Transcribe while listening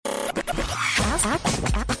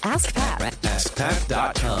Ask Pat.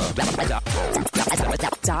 AskPat.com.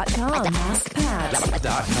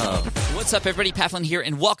 AskPat.com. What's up, everybody? Pat Flynn here,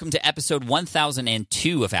 and welcome to episode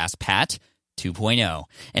 1002 of Ask Pat 2.0.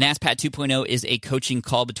 And Ask Pat 2.0 is a coaching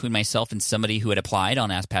call between myself and somebody who had applied on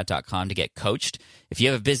AskPat.com to get coached. If you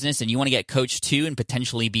have a business and you want to get coached too and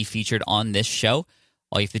potentially be featured on this show,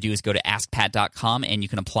 all you have to do is go to AskPat.com and you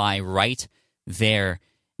can apply right there.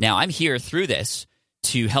 Now, I'm here through this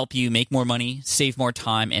to help you make more money, save more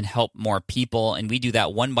time, and help more people. And we do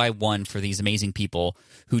that one by one for these amazing people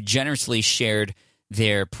who generously shared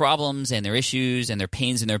their problems and their issues and their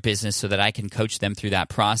pains in their business so that I can coach them through that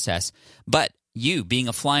process. But you, being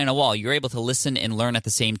a fly on a wall, you're able to listen and learn at the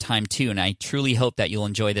same time too. And I truly hope that you'll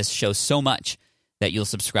enjoy this show so much that you'll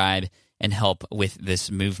subscribe and help with this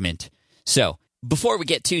movement. So before we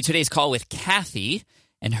get to today's call with Kathy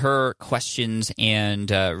and her questions,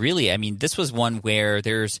 and really, I mean, this was one where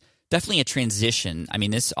there's definitely a transition. I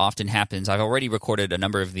mean, this often happens. I've already recorded a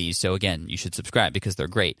number of these, so again, you should subscribe because they're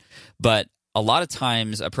great. But a lot of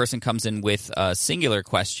times a person comes in with a singular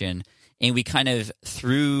question, and we kind of,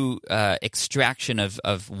 through extraction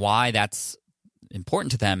of why that's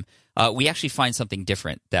important to them, we actually find something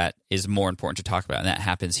different that is more important to talk about, and that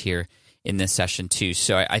happens here in this session too.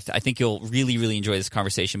 So I think you'll really, really enjoy this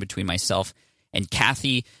conversation between myself and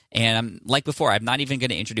Kathy. And like before, I'm not even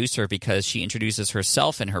going to introduce her because she introduces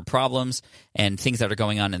herself and her problems and things that are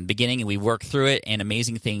going on in the beginning, and we work through it, and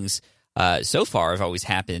amazing things so far have always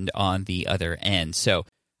happened on the other end. So,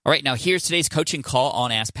 all right, now here's today's coaching call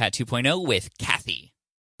on Ask Pat 2.0 with Kathy.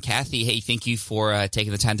 Kathy, hey, thank you for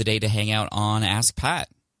taking the time today to hang out on Ask Pat.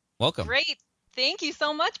 Welcome. Great. Thank you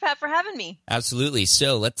so much, Pat, for having me. Absolutely.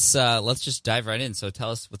 So let's just dive right in. So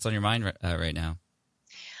tell us what's on your mind right now.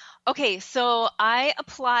 Okay, so I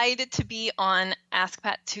applied to be on Ask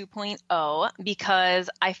Pat 2.0 because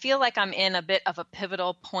I feel like I'm in a bit of a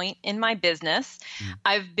pivotal point in my business.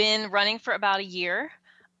 I've been running for about a year,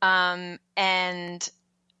 and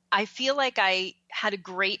I feel like I had a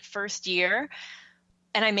great first year,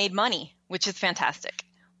 and I made money, which is fantastic.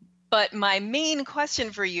 But my main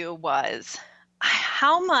question for you was,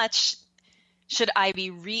 how much should I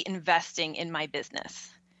be reinvesting in my business?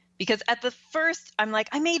 Because at the first, I'm like,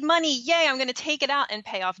 I made money. Yay, I'm going to take it out and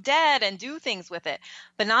pay off debt and do things with it.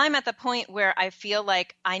 But now I'm at the point where I feel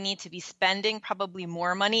like I need to be spending probably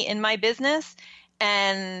more money in my business.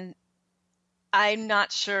 And I'm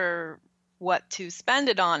not sure what to spend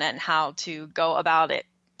it on and how to go about it.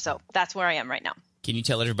 So that's where I am right now. Can you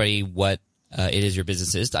tell everybody what it is your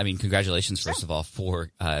business is? I mean, congratulations, first of all,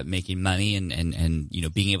 for making money and you know,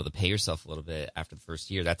 being able to pay yourself a little bit after the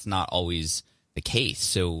first year. That's not always the case.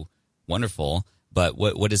 So wonderful. But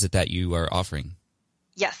what is it that you are offering?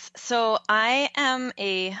 Yes. So I am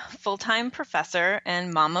a full-time professor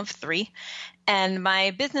and mom of 3. And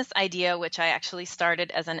my business idea, which I actually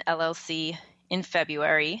started as an LLC in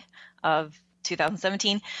February of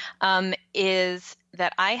 2017, is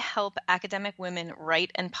that I help academic women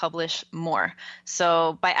write and publish more.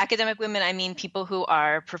 So by academic women, I mean people who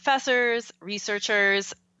are professors,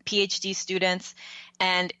 researchers, PhD students,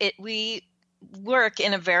 and we work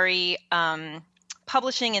in a very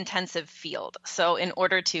publishing intensive field. So in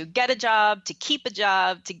order to get a job, to keep a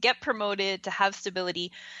job, to get promoted, to have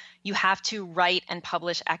stability, you have to write and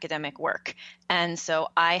publish academic work. And so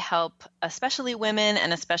I help especially women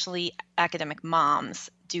and especially academic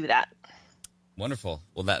moms do that. Wonderful.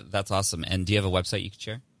 Well, that's awesome. And do you have a website you could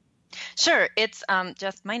share? Sure. It's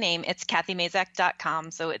just my name. It's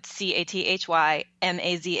kathymazak.com. So it's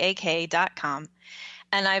CATHYMAZAK.com.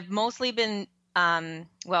 And I've mostly been,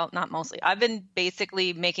 not mostly, I've been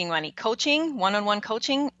basically making money coaching, one-on-one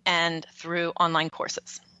coaching, and through online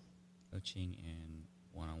courses. Coaching and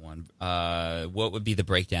one-on-one. What would be the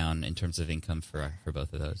breakdown in terms of income for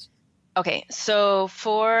both of those? Okay, so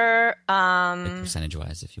for... like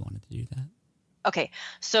percentage-wise, if you wanted to do that. Okay,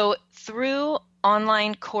 so through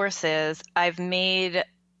online courses, I've made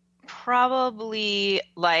probably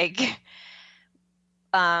like...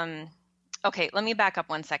 Okay, let me back up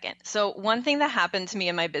one second. So one thing that happened to me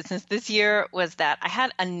in my business this year was that I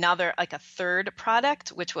had a third product,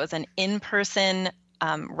 which was an in-person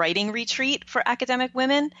writing retreat for academic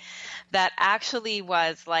women that actually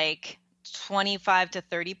was like 25 to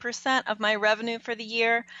 30% of my revenue for the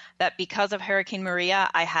year, that because of Hurricane Maria,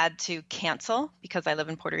 I had to cancel because I live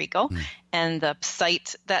in Puerto Rico. And the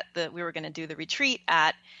site that we were going to do the retreat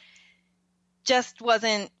at just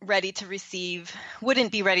wouldn't be ready to receive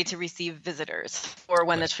visitors for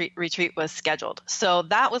when the retreat was scheduled. So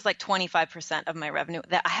that was like 25% of my revenue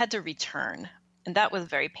that I had to return. And that was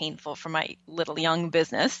very painful for my little young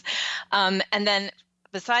business. And then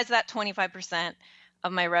besides that 25%,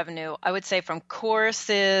 of my revenue, I would say from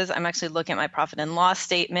courses, I'm actually looking at my profit and loss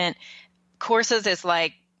statement. Courses is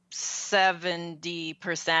like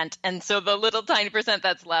 70%. And so the little tiny percent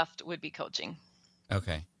that's left would be coaching.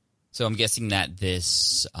 Okay. So I'm guessing that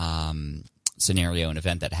this scenario and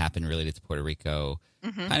event that happened related to Puerto Rico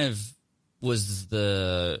kind of was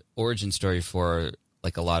the origin story for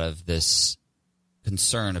like a lot of this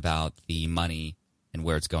concern about the money and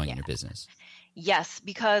where it's going in your business. Yes,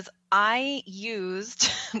 because I used,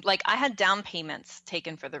 like I had down payments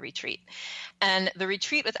taken for the retreat. And the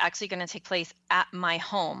retreat was actually going to take place at my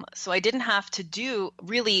home. So I didn't have to do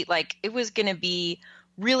really, like, it was going to be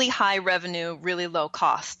really high revenue, really low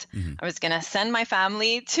cost. I was going to send my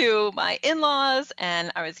family to my in-laws, and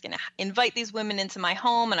I was going to invite these women into my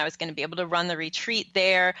home, and I was going to be able to run the retreat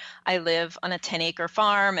there. I live on a 10-acre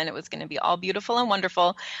farm, and it was going to be all beautiful and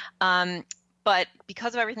wonderful. But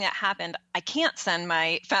because of everything that happened, I can't send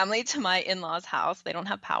my family to my in-laws' house. They don't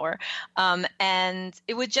have power. And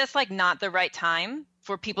it was just like not the right time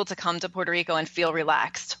for people to come to Puerto Rico and feel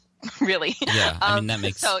relaxed, really. Yeah, I mean, that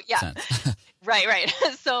makes sense. Right.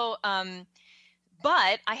 So,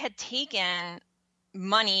 but I had taken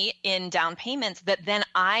money in down payments that then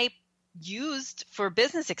I used for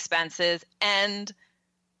business expenses and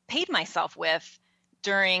paid myself with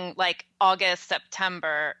during like August,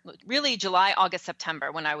 September, really July, August,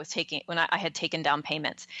 September, when I had taken down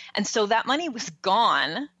payments. And so that money was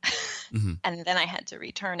gone and then I had to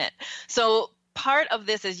return it. So part of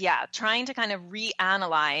this is, trying to kind of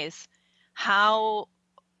reanalyze how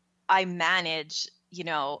I manage,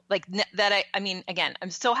 like that. I mean, again, I'm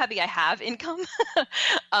so happy I have income.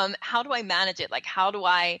 How do I manage it? Like, how do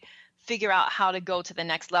I figure out how to go to the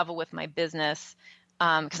next level with my business?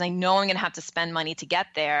 Because I know I'm going to have to spend money to get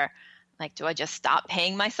there. Like, do I just stop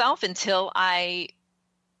paying myself until I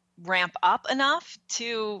ramp up enough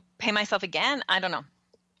to pay myself again? I don't know.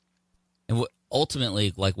 And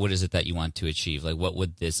ultimately, like, what is it that you want to achieve? Like, what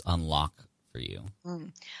would this unlock for you?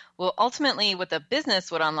 Well, ultimately, what the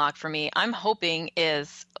business would unlock for me, I'm hoping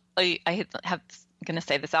is, I'm going to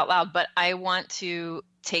say this out loud, but I want to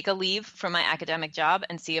take a leave from my academic job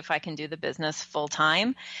and see if I can do the business full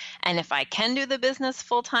time. And if I can do the business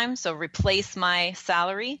full time, so replace my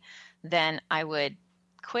salary, then I would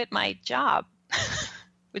quit my job,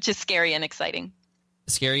 which is scary and exciting.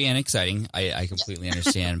 Scary and exciting. I completely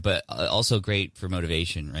understand, but also great for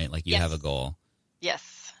motivation, right? Like you have a goal.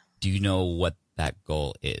 Yes. Do you know what that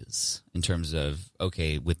goal is in terms of,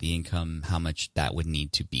 okay, with the income, how much that would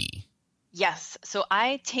need to be? Yes. So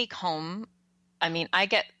I take home, I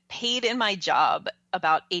get paid in my job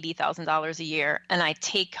about $80,000 a year, and I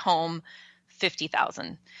take home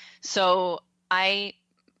 $50,000. So my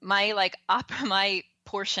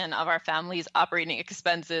portion of our family's operating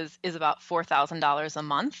expenses is about $4,000 a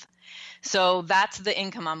month. So that's the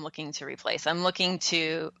income I'm looking to replace. I'm looking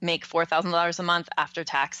to make $4,000 a month after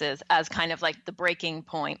taxes as kind of like the breaking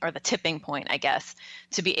point or the tipping point, I guess,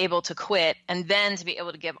 to be able to quit and then to be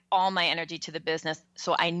able to give all my energy to the business.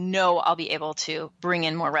 So I know I'll be able to bring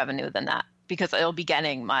in more revenue than that because it'll be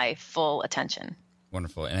getting my full attention.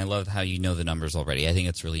 Wonderful. And I love how you know the numbers already. I think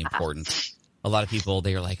it's really important. A lot of people,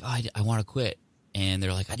 they're like, oh, I want to quit. And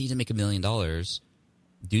they're like, I need to make $1 million.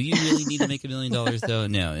 Do you really need to make $1 million though?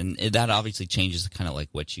 No. And that obviously changes kind of like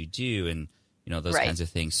what you do and, those kinds of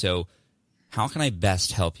things. So how can I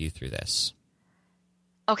best help you through this?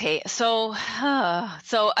 Okay. So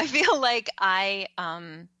I feel like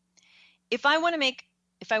if I want to make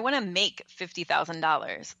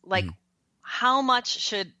 $50,000, like how much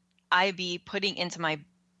should I be putting into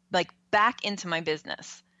back into my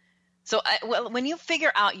business? So when you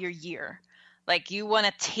figure out your year, like you want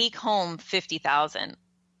to take home $50,000,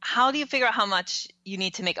 how do you figure out how much you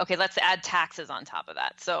need to make? Okay, let's add taxes on top of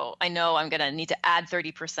that. So I know I'm going to need to add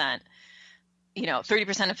 30%, 30%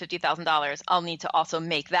 of $50,000. I'll need to also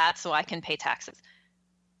make that so I can pay taxes.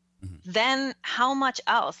 Then how much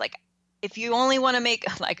else? Like if you only want to make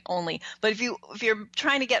but if you're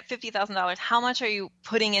trying to get $50,000, how much are you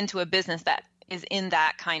putting into a business that is in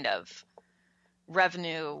that kind of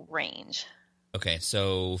revenue range? Okay,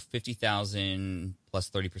 so 50,000 plus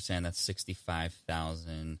 30%, that's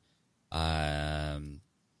 65,000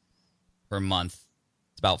 per month.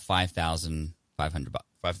 It's about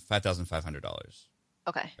 $5,500.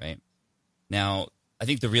 Okay. Right. Now, I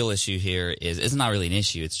think the real issue here is it's not really an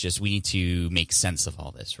issue. It's just we need to make sense of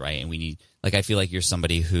all this, right? And we need, I feel like you're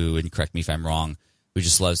somebody who, and correct me if I'm wrong, who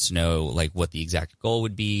just loves to know what the exact goal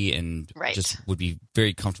would be and just would be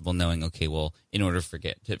very comfortable knowing, okay, well, in order for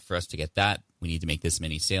us to get that, we need to make this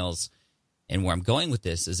many sales. And where I'm going with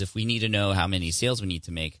this is if we need to know how many sales we need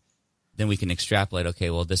to make, then we can extrapolate, okay,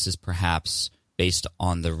 well, this is perhaps based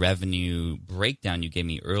on the revenue breakdown you gave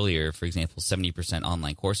me earlier, for example, 70%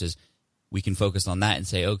 online courses, we can focus on that and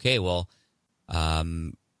say, okay, well,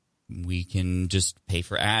 we can just pay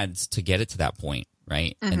for ads to get it to that point,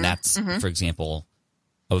 right? And that's, for example,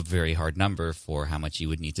 a very hard number for how much you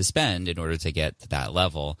would need to spend in order to get to that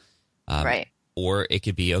level. Right. Or it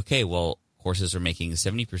could be, okay, well, courses are making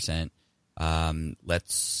 70%.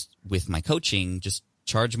 Let's, with my coaching, just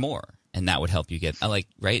charge more. And that would help you get,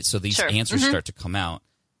 right? So these answers start to come out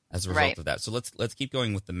as a result of that. So let's keep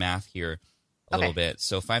going with the math here a little bit.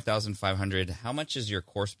 So 5,500, how much is your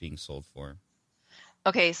course being sold for?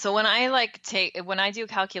 Okay, so when I do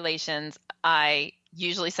calculations, I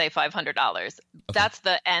usually say $500. Okay. That's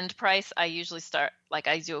the end price. I usually start,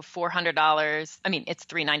 I do $400. I mean, it's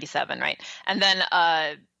 $397, right? And then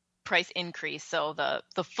price increase. So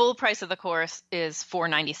the full price of the course is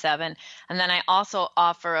 $497. And then I also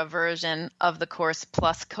offer a version of the course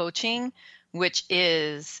plus coaching, which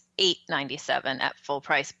is $897 at full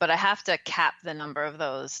price. But I have to cap the number of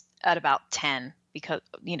those at about 10 because,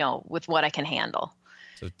 with what I can handle.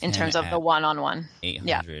 So in terms of the one-on-one. 800.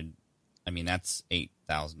 Yeah. I mean, that's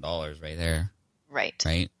 $8,000 right there. Right.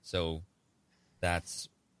 Right. So that's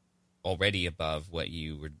already above what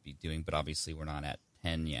you would be doing, but obviously we're not at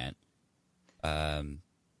 10 yet. The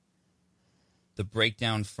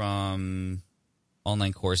breakdown from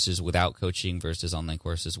online courses without coaching versus online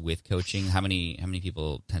courses with coaching, how many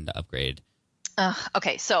people tend to upgrade?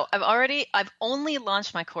 Okay. So I've only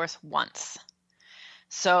launched my course once.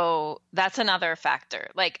 So that's another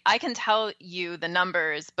factor. I can tell you the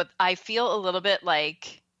numbers, but I feel a little bit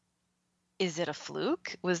like, is it a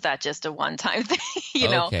fluke? Was that just a one-time thing?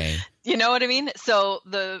 Okay. You know what I mean? So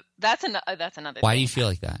that's another. Why thing. Do you feel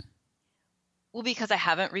like that? Well, because I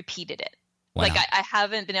haven't repeated it. Why not? I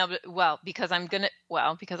haven't been able to. Because I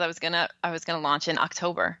was gonna launch in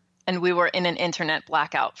October, and we were in an internet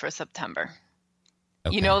blackout for September.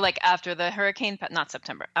 Okay. After the hurricane, not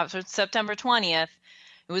September, after September 20th.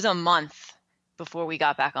 It was a month before we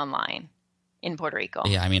got back online in Puerto Rico.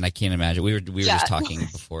 Yeah, I mean, I can't imagine. We were just talking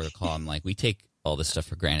before the call. I'm like, we take all this stuff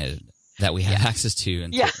for granted that we have access to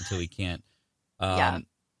until we can't.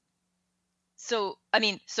 So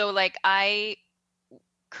I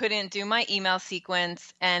couldn't do my email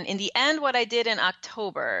sequence, and in the end, what I did in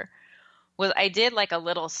October was I did a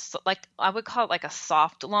little, I would call it a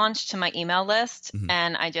soft launch to my email list,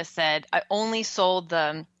 and I just said I only sold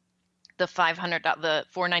the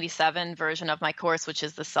 $497 version of my course, which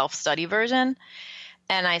is the self-study version.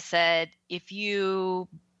 And I said, if you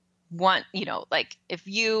want, if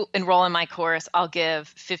you enroll in my course, I'll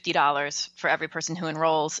give $50 for every person who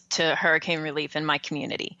enrolls to hurricane relief in my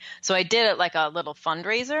community. So I did it like a little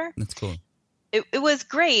fundraiser. That's cool. It was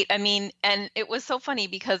great. I mean, and it was so funny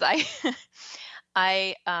because I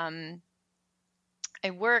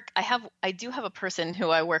do have a person who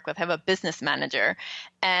I work with. I have a business manager,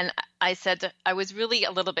 and I said I was really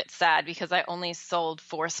a little bit sad because I only sold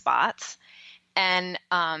 4 spots, and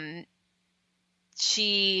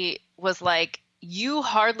she was like, "You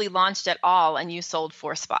hardly launched at all, and you sold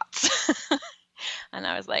 4 spots." And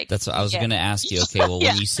I was like, "That's what I was going to ask you." Okay, well,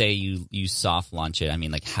 when you say you soft launch it, I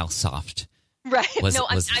mean how soft? Right.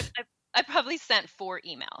 I probably sent 4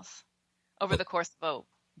 emails over the course of a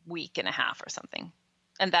week and a half or something.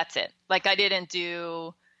 And that's it. I didn't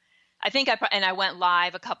do, I went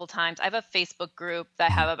live a couple times. I have a Facebook group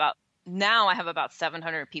that I have about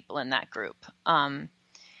 700 people in that group. And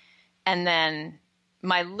then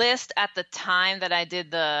my list at the time that I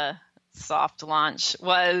did the soft launch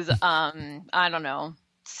was,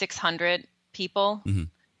 600 people.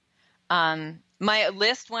 My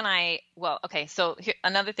list so here,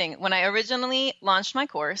 another thing, when I originally launched my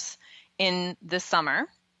course in this summer,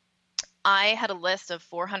 I had a list of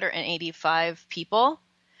 485 people,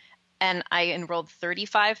 and I enrolled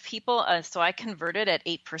 35 people, so I converted at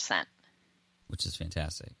 8%. Which is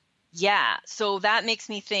fantastic. Yeah, so that makes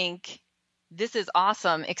me think, this is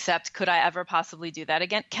awesome, except could I ever possibly do that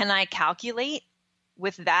again? Can I calculate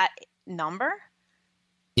with that number?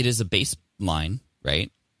 It is a baseline,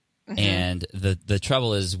 right? And the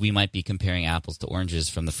trouble is we might be comparing apples to oranges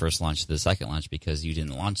from the first launch to the second launch because you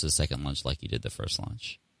didn't launch the second launch like you did the first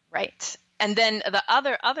launch. Right. And then the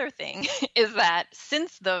other thing is that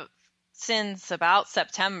since about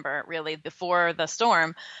September, really before the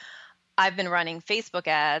storm, I've been running Facebook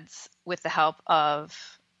ads with the help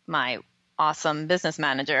of my awesome business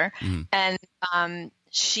manager. And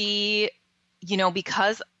she,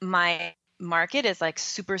 because my market is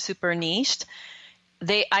super, super niched,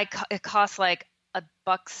 it costs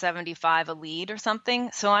 $1.75 a lead or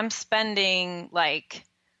something. So I'm spending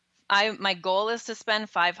my goal is to spend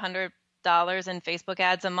 $500 in Facebook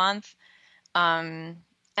ads a month. And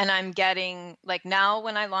I'm getting, like, now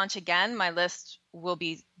when I launch again, my list will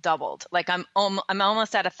be doubled. Like I'm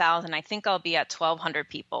almost at 1,000. I think I'll be at 1,200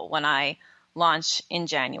 people when I launch in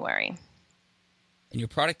January. And your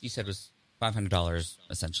product you said was $500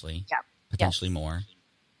 essentially. Yeah. Potentially more.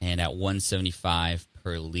 And at $175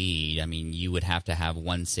 per lead, I mean, you would have to have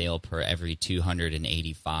one sale per every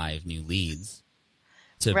 285 new leads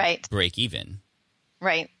to break even.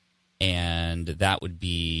 Right. And that would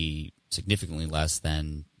be significantly less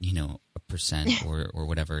than, a percent or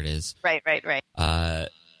whatever it is. Right.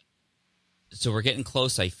 So we're getting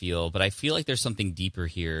close, I feel, but I feel like there's something deeper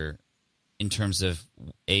here in terms of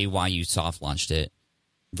why you soft launched it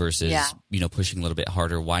versus, pushing a little bit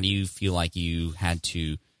harder. Why do you feel like you had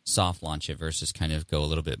to soft launch it versus kind of go a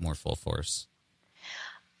little bit more full force?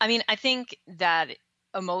 I mean, I think that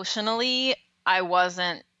emotionally, I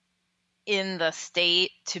wasn't in the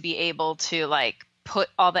state to be able to like put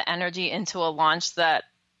all the energy into a launch that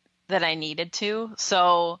I needed to.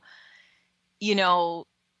 So,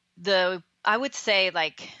 I would say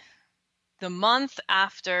like the month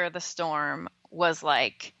after the storm was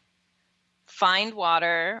like, find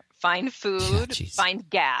water, find food, find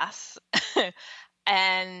gas.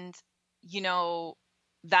 And,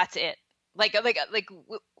 that's it. Like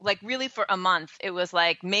really for a month, it was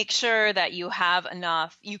like, make sure that you have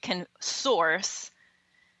enough, you can source,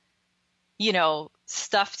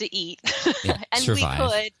 stuff to eat. And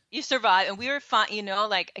survive. You survive. And we were fine,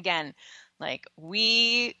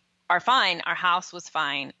 we are fine. Our house was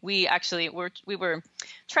fine. We actually we were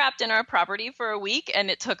trapped in our property for a week, and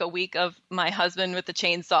it took a week of my husband with the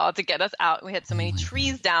chainsaw to get us out. We had so many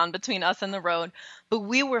trees down between us and the road, but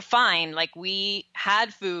we were fine. Like we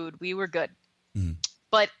had food, we were good.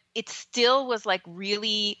 But it still was like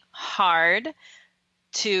really hard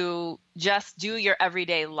to just do your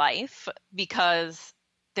everyday life because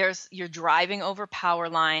you're driving over power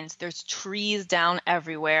lines. There's trees down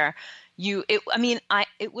everywhere.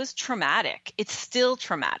 It was traumatic. It's still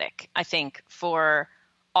traumatic, I think, for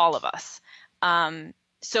all of us.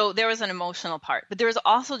 So there was an emotional part, but there was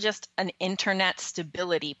also just an internet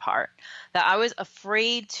stability part that I was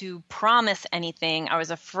afraid to promise anything. I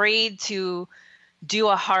was afraid to do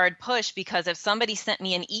a hard push because if somebody sent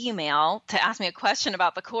me an email to ask me a question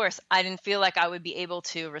about the course, I didn't feel like I would be able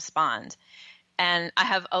to respond. And I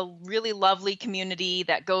have a really lovely community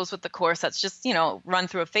that goes with the course that's just, run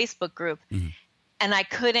through a Facebook group. Mm-hmm. And I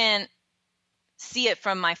couldn't see it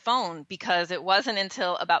from my phone because it wasn't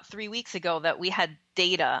until about 3 weeks ago that we had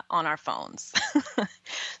data on our phones.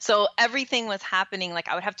 So everything was happening. Like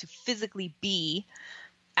I would have to physically be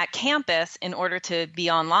at campus in order to be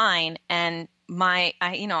online. And I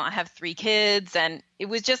have 3 kids, and it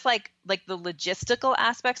was just like the logistical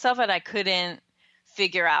aspects of it, I couldn't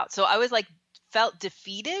figure out. So I was felt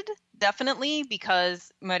defeated, definitely,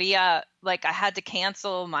 because Maria, I had to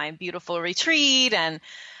cancel my beautiful retreat and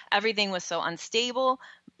everything was so unstable,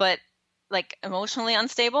 but emotionally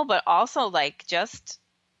unstable, but also just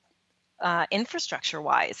infrastructure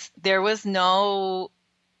wise, there was no,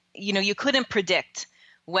 you couldn't predict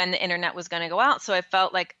when the internet was going to go out. So I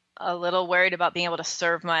felt a little worried about being able to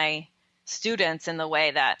serve my students in the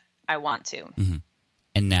way that I want to. Mm-hmm.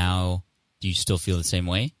 And now, do you still feel the same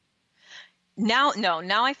way? Now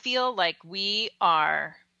I feel like we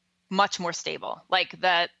are much more stable.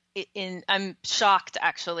 I'm shocked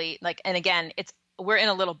actually. And again, we're in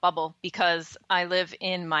a little bubble because I live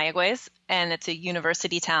in Mayaguez and it's a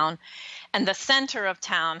university town, and the center of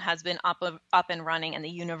town has been up and running, and the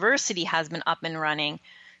university has been up and running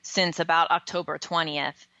since about October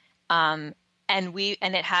 20th. And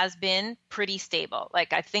it has been pretty stable.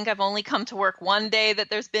 I think I've only come to work one day that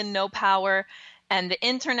there's been no power. And the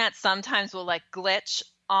internet sometimes will glitch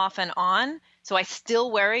off and on. So I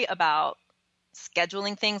still worry about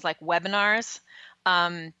scheduling things like webinars.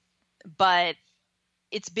 But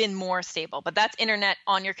it's been more stable. But that's internet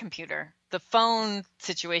on your computer. The phone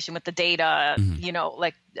situation with the data, mm-hmm.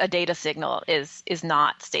 A data signal is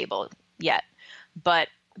not stable yet. But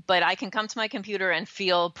I can come to my computer and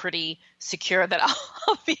feel pretty secure that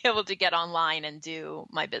I'll be able to get online and do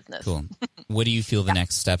my business. Cool. What do you feel the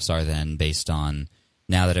next steps are then, based on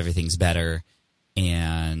now that everything's better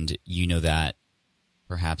and that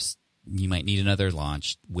perhaps you might need another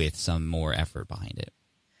launch with some more effort behind it?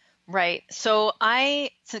 Right. So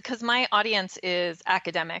because my audience is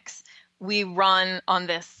academics, we run on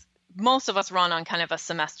this. Most of us run on kind of a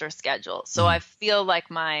semester schedule. So I feel like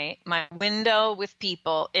my window with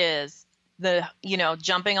people is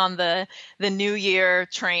jumping on the new year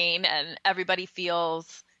train, and everybody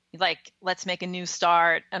feels like, let's make a new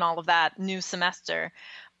start and all of that, new semester.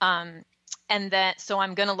 And then, so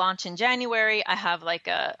I'm going to launch in January. I have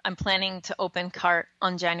I'm planning to open cart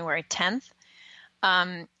on January 10th.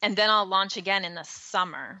 And then I'll launch again in the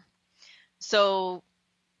summer. So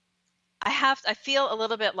I feel a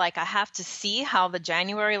little bit like I have to see how the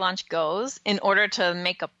January launch goes in order to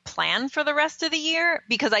make a plan for the rest of the year,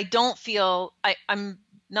 because I don't feel, I'm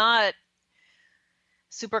not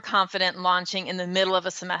super confident launching in the middle of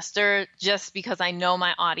a semester, just because I know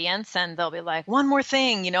my audience and they'll be like, one more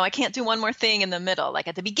thing, I can't do one more thing in the middle. Like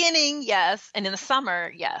at the beginning, yes. And in the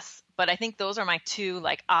summer, yes. But I think those are my two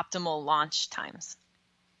optimal launch times.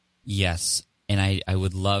 Yes. And I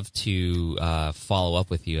would love to follow up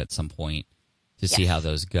with you at some point to see how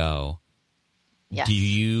those go. Yes. Do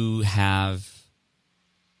you have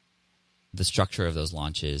the structure of those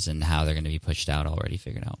launches and how they're going to be pushed out already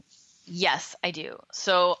figured out? Yes, I do.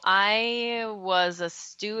 So I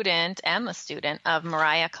am a student of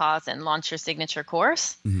Mariah Causin Launch Your Signature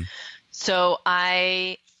course. Mm-hmm. So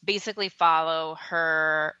I basically follow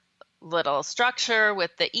her little structure with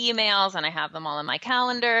the emails, and I have them all in my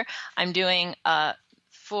calendar. I'm doing a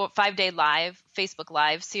 5-day Facebook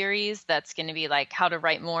Live series that's going to be how to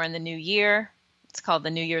write more in the new year. It's called the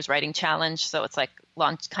New Year's Writing Challenge. So it's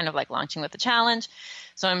launching with a challenge.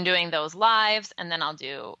 So I'm doing those lives, and then I'll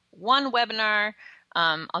do one webinar.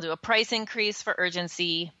 I'll do a price increase for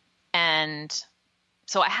urgency. And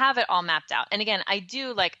so I have it all mapped out. And again, I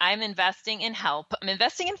do I'm investing in help. I'm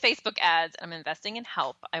investing in Facebook ads. I'm investing in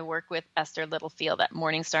help. I work with Esther Littlefield at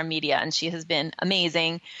Morningstar Media, and she has been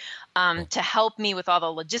amazing to help me with all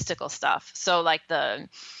the logistical stuff. So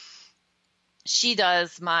she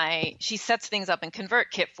sets things up in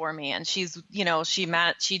ConvertKit for me, and she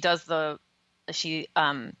does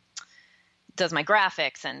my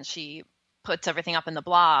graphics, and she puts everything up in the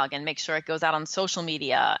blog and makes sure it goes out on social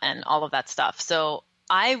media and all of that stuff. So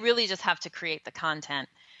I really just have to create the content.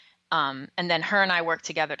 And then her and I work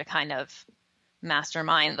together to kind of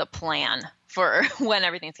mastermind the plan for when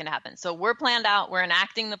everything's going to happen. So we're planned out. We're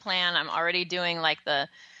enacting the plan. I'm already doing my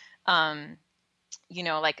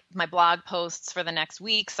blog posts for the next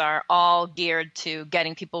weeks are all geared to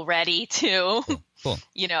getting people ready to, cool.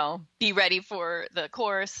 Be ready for the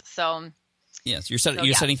course. So yes, you're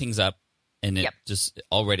setting things up, and it just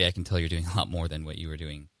already I can tell you're doing a lot more than what you were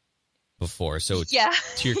doing before. So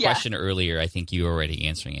to your question earlier, I think you were already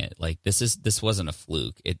answering it. This wasn't a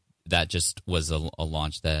fluke. That just was a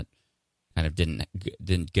launch that kind of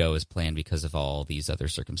didn't go as planned because of all these other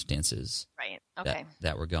circumstances. Right. Okay.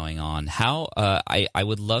 That were going on. How I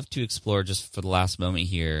would love to explore just for the last moment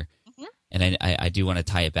here, and I do want to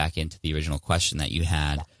tie it back into the original question that you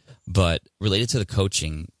had, but related to the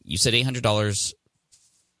coaching, you said $800.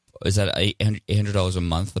 Is that $800 a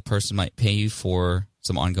month the person might pay you for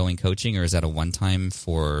some ongoing coaching, or is that a one-time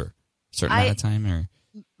for a certain amount of time? Or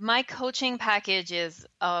my coaching package is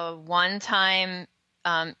a one-time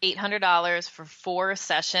 $800 for 4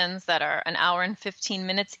 sessions that are an hour and 15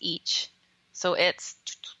 minutes each. So it's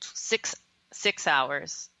 6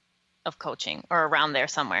 hours of coaching, or around there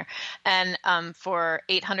somewhere, and for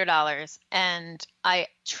 $800. And I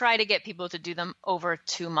try to get people to do them over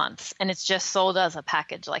 2 months, and it's just sold as a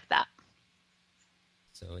package like that.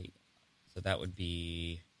 So that would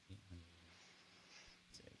be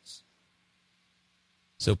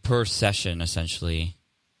so per session, essentially,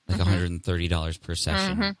 $130 per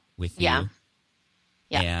session with you,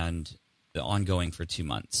 and the ongoing for 2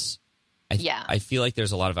 months. I feel like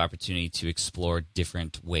there's a lot of opportunity to explore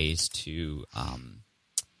different ways to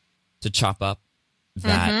chop up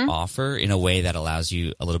that offer in a way that allows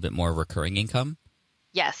you a little bit more recurring income.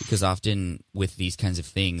 Yes. Because often with these kinds of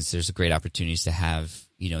things, there's a great opportunities to have,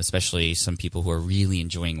 especially some people who are really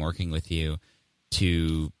enjoying working with you,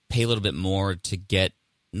 to pay a little bit more to get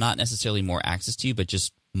not necessarily more access to you, but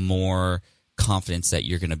just more confidence that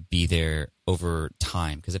you're going to be there over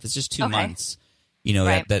time. Because if it's just 2 months,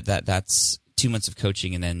 right. that's 2 months of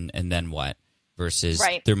coaching, and then what? Versus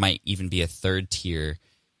there might even be a third tier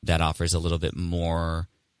that offers a little bit more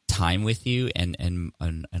time with you and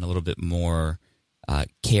a little bit more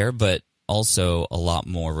care, but also a lot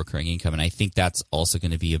more recurring income. And I think that's also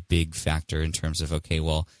going to be a big factor in terms of, okay,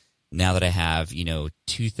 well, now that I have,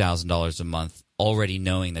 $2,000 a month already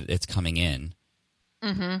knowing that it's coming in,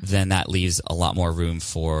 then that leaves a lot more room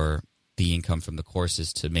for the income from the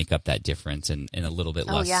courses to make up that difference, and a little bit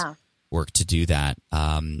less work to do that.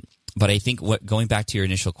 But I think going back to your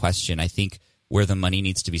initial question, I think where the money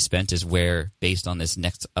needs to be spent is where, based on this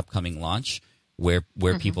next upcoming launch, where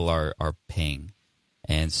people are paying.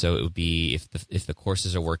 And so it would be if the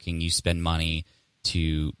courses are working, you spend money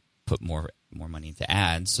to put more money into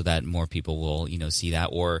ads so that more people will see that.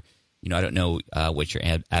 Or I don't know what your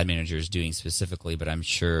ad manager is doing specifically, but I'm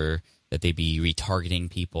sure that they'd be retargeting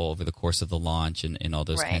people over the course of the launch and all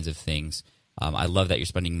those kinds of things. I love that you're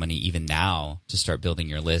spending money even now to start building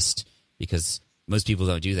your list, because most people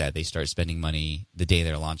don't do that. They start spending money the day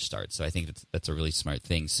their launch starts. So I think that's a really smart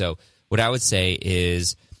thing. So what I would say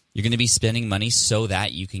is you're going to be spending money so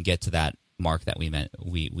that you can get to that mark that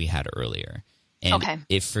we had earlier. And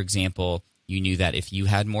if, for example, you knew that if you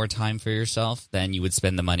had more time for yourself, then you would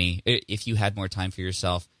spend the money. If you had more time for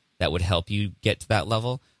yourself that would help you get to that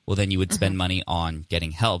level, well, then you would spend money on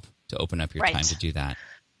getting help to open up your time to do that.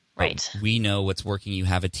 Right. But we know what's working. You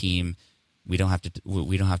have a team. We don't have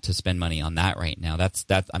to spend money on that right now. That's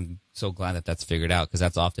I'm so glad that that's figured out, because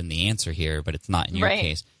that's often the answer here, but it's not in your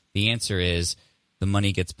case. The answer is the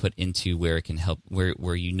money gets put into where it can help, where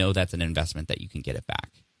that's an investment that you can get it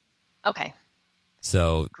back. Okay.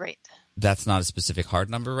 So great. That's not a specific hard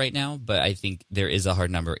number right now, but I think there is a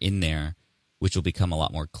hard number in there, which will become a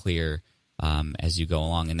lot more clear as you go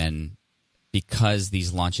along. And then because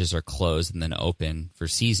these launches are closed and then open for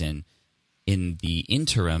season, in the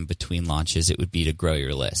interim between launches, it would be to grow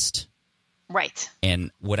your list. Right.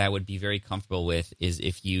 And what I would be very comfortable with is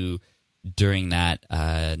if you, during that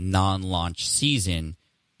non-launch season,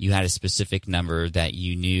 you had a specific number that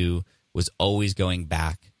you knew was always going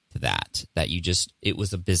back to that it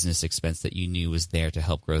was a business expense that you knew was there to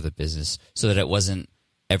help grow the business, so that it wasn't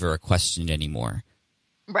ever a question anymore.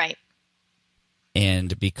 Right.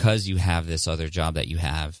 And because you have this other job that you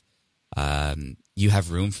have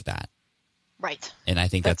room for that. Right. And I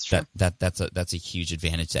think that's a huge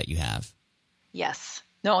advantage that you have. Yes.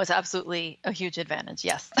 No, it's absolutely a huge advantage.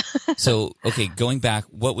 Yes. So, okay, going back,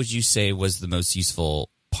 what would you say was the most useful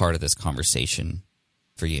part of this conversation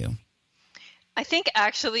for you? I think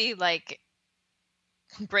actually, like,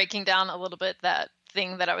 breaking down a little bit that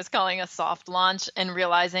thing that I was calling a soft launch and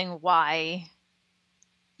realizing why,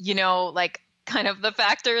 like, kind of the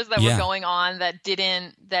factors that were going on that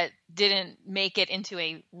didn't make it into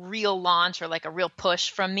a real launch or like a real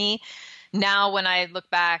push from me. Now, when I look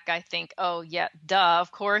back, I think, oh yeah, duh,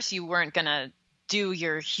 of course you weren't going to do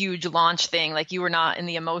your huge launch thing. Like, you were not in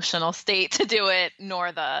the emotional state to do it,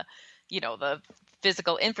 nor the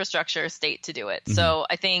physical infrastructure state to do it. Mm-hmm. So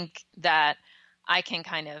I think that I can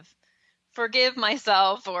kind of forgive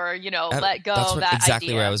myself or, let go. That's exactly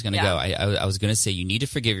idea. Where I was going to go. I was going to say you need to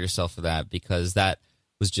forgive yourself for that, because that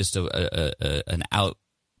was just an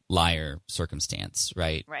outlier circumstance,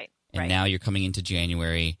 right? Right. And now you're coming into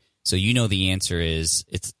January. So the answer is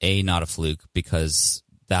it's A, not a fluke, because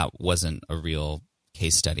that wasn't a real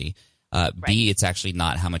case study. B, it's actually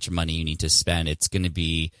not how much money you need to spend. It's going to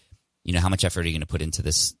be, how much effort are you going to put into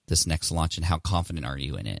this next launch, and how confident are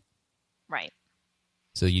you in it? Right.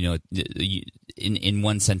 So, in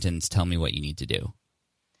one sentence, tell me what you need to do.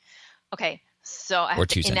 Okay. So I have or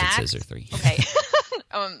two to sentences or three. Okay.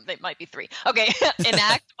 They might be three. Okay.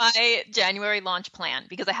 Enact my January launch plan,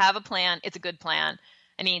 because I have a plan. It's a good plan.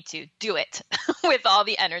 I need to do it with all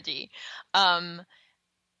the energy.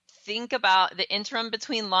 Think about the interim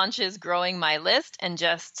between launches, growing my list, and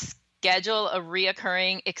just schedule a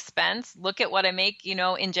reoccurring expense. Look at what I make,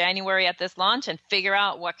 in January at this launch, and figure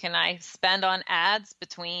out what can I spend on ads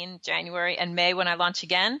between January and May when I launch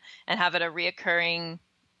again, and have it a reoccurring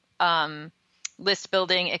list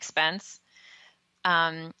building expense.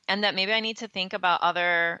 And that maybe I need to think about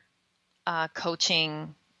other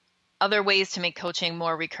ways to make coaching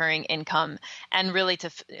more recurring income, and really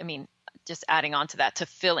just adding on to that, to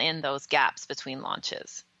fill in those gaps between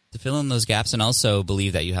launches. To fill in those gaps, and also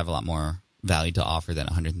believe that you have a lot more value to offer than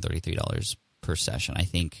 $133 per session. I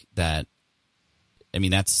think that,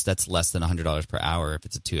 that's less than $100 per hour if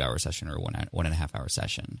it's a 2-hour session or a 1.5-hour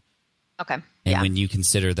session. Okay. And when you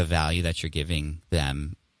consider the value that you're giving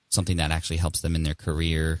them, something that actually helps them in their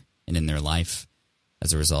career and in their life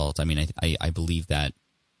as a result, I believe that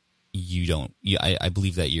I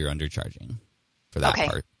believe that you're undercharging for that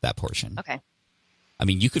part, that portion. Okay.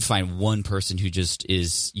 You could find one person who just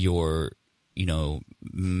is your,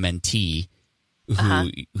 mentee who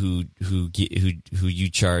you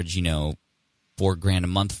charge, $4,000 a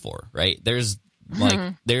month for, right? There's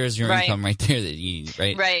your income right there that you need,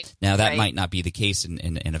 right? Right. Now that might not be the case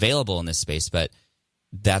and available in this space, but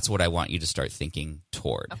that's what I want you to start thinking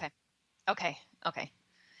toward. Okay.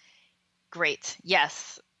 Great.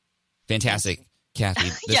 Yes. Fantastic. Kathy,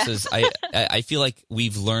 this is I feel like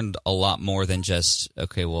we've learned a lot more than just,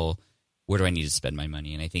 okay, well, where do I need to spend my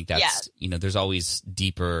money? And I think that's, there's always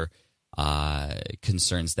deeper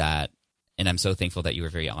concerns that, and I'm so thankful that you were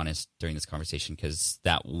very honest during this conversation, because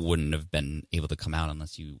that wouldn't have been able to come out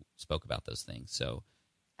unless you spoke about those things. So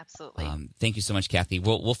Absolutely. Thank you so much, Kathy.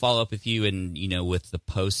 We'll follow up with you, and with the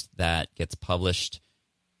post that gets published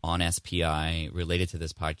on SPI related to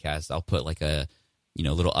this podcast, I'll put like a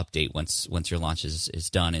little update once your launch is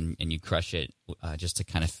done and you crush it, just to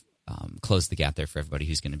kind of close the gap there for everybody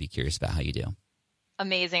who's going to be curious about how you do.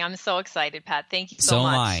 Amazing. I'm so excited, Pat. Thank you so much. So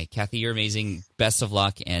am I. Kathy, you're amazing. Best of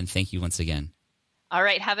luck, and thank you once again. All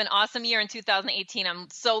right. Have an awesome year in 2018. I'm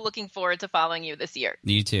so looking forward to following you this year.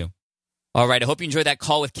 You too. All right. I hope you enjoyed that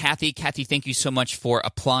call with Kathy. Kathy, thank you so much for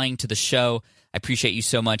applying to the show. I appreciate you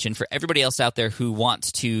so much. And for everybody else out there who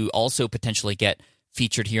wants to also potentially get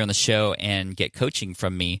featured here on the show and get coaching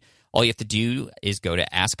from me, all you have to do is go to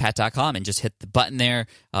AskPat.com and just hit the button there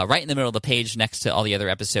right in the middle of the page next to all the other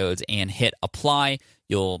episodes and hit apply.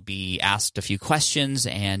 You'll be asked a few questions,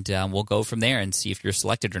 and we'll go from there and see if you're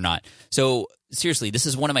selected or not. So seriously, this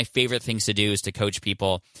is one of my favorite things to do, is to coach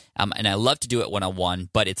people, and I love to do it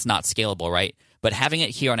one-on-one, but it's not scalable, right? But having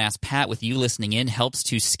it here on Ask Pat with you listening in helps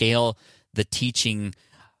to scale the teaching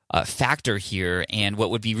factor here. And what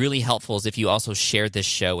would be really helpful is if you also shared this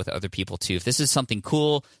show with other people too. If this is something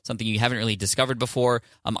cool, something you haven't really discovered before,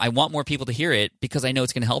 I want more people to hear it, because I know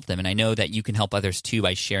it's going to help them, and I know that you can help others too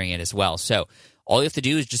by sharing it as well. So all you have to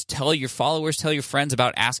do is just tell your followers, tell your friends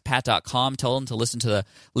about AskPat.com, tell them to listen to the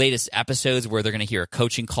latest episodes where they're going to hear a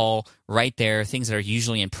coaching call right there, things that are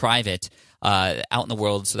usually in private out in the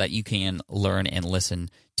world, so that you can learn and listen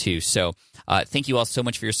too. So thank you all so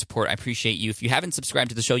much for your support. I appreciate you. If you haven't subscribed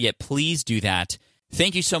to the show yet, please do that.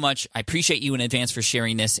 Thank you so much. I appreciate you in advance for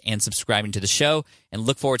sharing this and subscribing to the show, and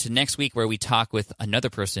look forward to next week where we talk with another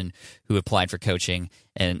person who applied for coaching,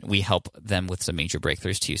 and we help them with some major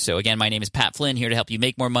breakthroughs too. So again, my name is Pat Flynn, here to help you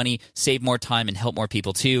make more money, save more time, and help more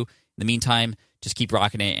people too. In the meantime, just keep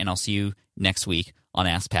rocking it, and I'll see you next week on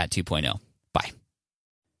Ask Pat 2.0. Bye.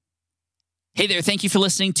 Hey there, thank you for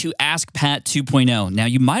listening to Ask Pat 2.0. Now,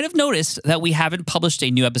 you might have noticed that we haven't published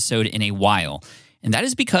a new episode in a while. And that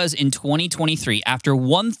is because in 2023, after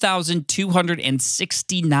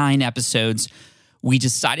 1,269 episodes, we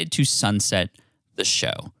decided to sunset the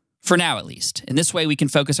show. For now, at least. In this way, we can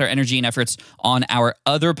focus our energy and efforts on our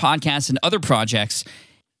other podcasts and other projects.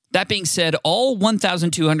 That being said, all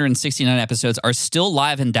 1,269 episodes are still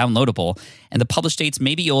live and downloadable, and the published dates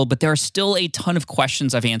may be old, but there are still a ton of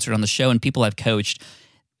questions I've answered on the show and people I've coached.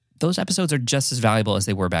 Those episodes are just as valuable as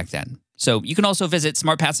they were back then. So you can also visit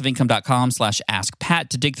smartpassiveincome.com/askpat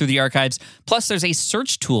to dig through the archives. Plus, there's a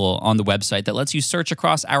search tool on the website that lets you search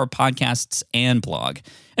across our podcasts and blog.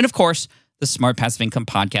 And of course, the Smart Passive Income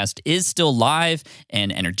podcast is still live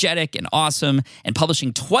and energetic and awesome and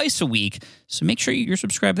publishing twice a week. So make sure you're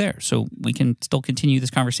subscribed there so we can still continue this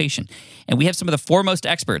conversation. And we have some of the foremost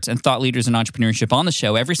experts and thought leaders in entrepreneurship on the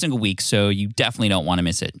show every single week, so you definitely don't want to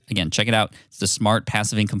miss it. Again, check it out. It's the Smart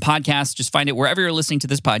Passive Income podcast. Just find it wherever you're listening to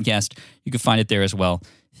this podcast. You can find it there as well.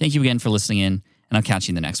 Thank you again for listening in, and I'll catch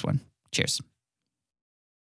you in the next one. Cheers.